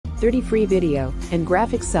30 free video and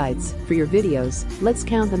graphic sites for your videos. Let's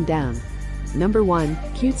count them down. Number 1,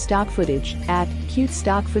 cute stock footage at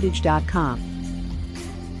cutestockfootage.com.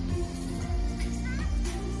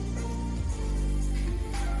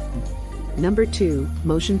 Number 2,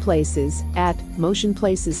 motion places at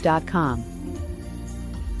motionplaces.com.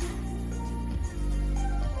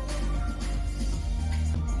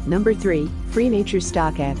 Number 3, free nature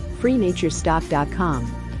stock at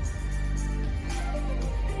freenaturestock.com.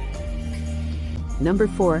 Number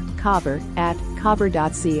 4, cover at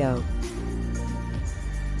cover.co.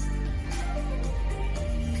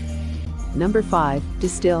 Number 5,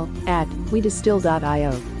 distill at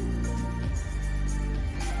wedistill.io.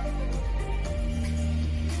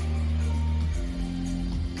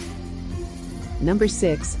 Number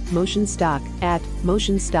 6, motion stock at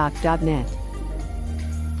motionstock.net.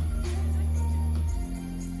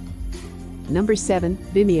 Number 7,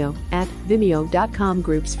 Vimeo at vimeo.com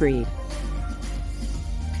groups free.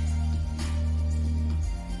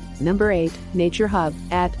 Number 8, NatureHub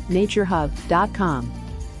at naturehub.com.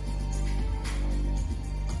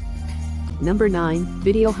 Number 9,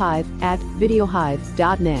 VideoHive at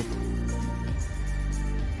videohive.net.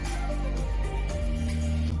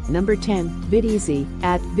 Number 10, Videasy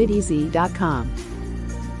at videasy.com.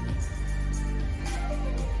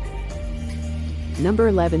 Number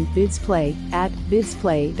 11, VidsPlay at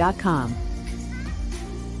vidsplay.com.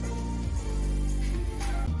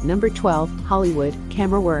 Number 12, Hollywood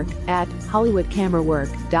Camerawork at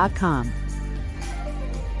hollywoodcamerawork.com.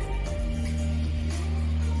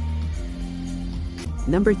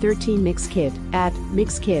 Number 13, Mixkit at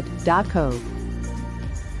mixkit.co.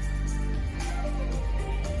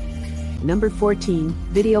 Number 14,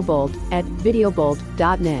 VideoBolt at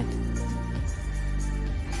videobolt.net.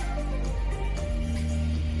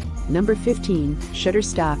 Number 15,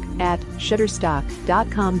 Shutterstock at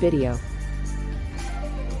shutterstock.com video.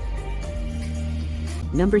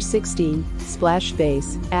 Number 16,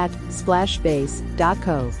 Splashbase at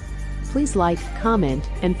splashbase.co. Please like, comment,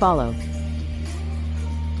 and follow.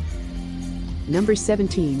 Number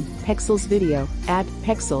 17, Pexels Video at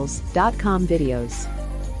pexels.com videos.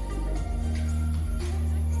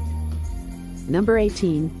 Number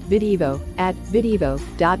 18, Videvo at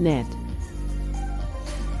videvo.net.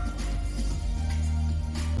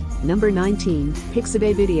 Number 19,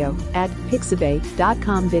 Pixabay Video at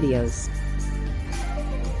pixabay.com videos.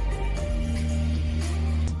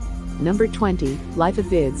 Number 20, Life of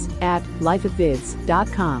Vids at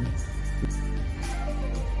lifeofvids.com.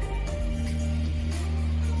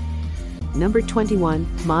 Number 21,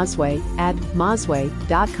 Mozway at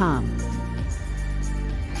mozway.com.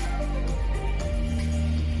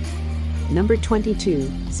 Number 22,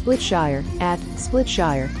 Splitshire at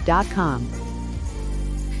splitshire.com.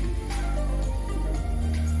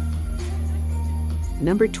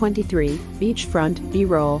 Number 23, Beachfront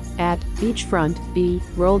B-roll at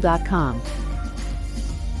beachfrontbroll.com.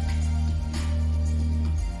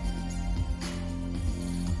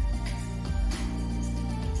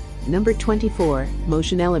 Number 24,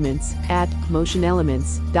 Motion Elements at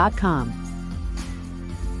motionelements.com.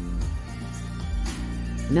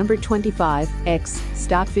 Number 25, X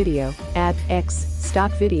Stock Video at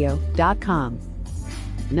xstockvideo.com.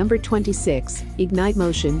 Number 26, Ignite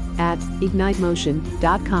Motion at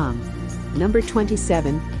ignitemotion.com. Number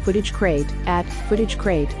 27, Footage Crate at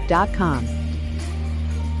footagecrate.com.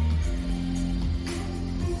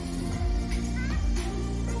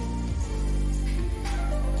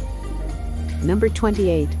 Number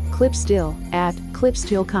 28, Clipstill at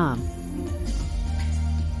clipstill.com.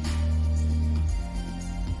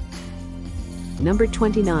 Number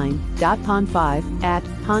 29, Pond5 at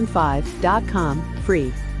pond5.com,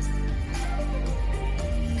 free.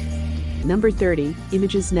 Number 30,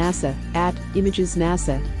 Images NASA at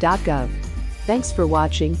imagesnasa.gov. Thanks for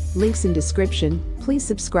watching, links in description, please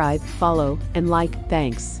subscribe, follow, and like,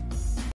 thanks.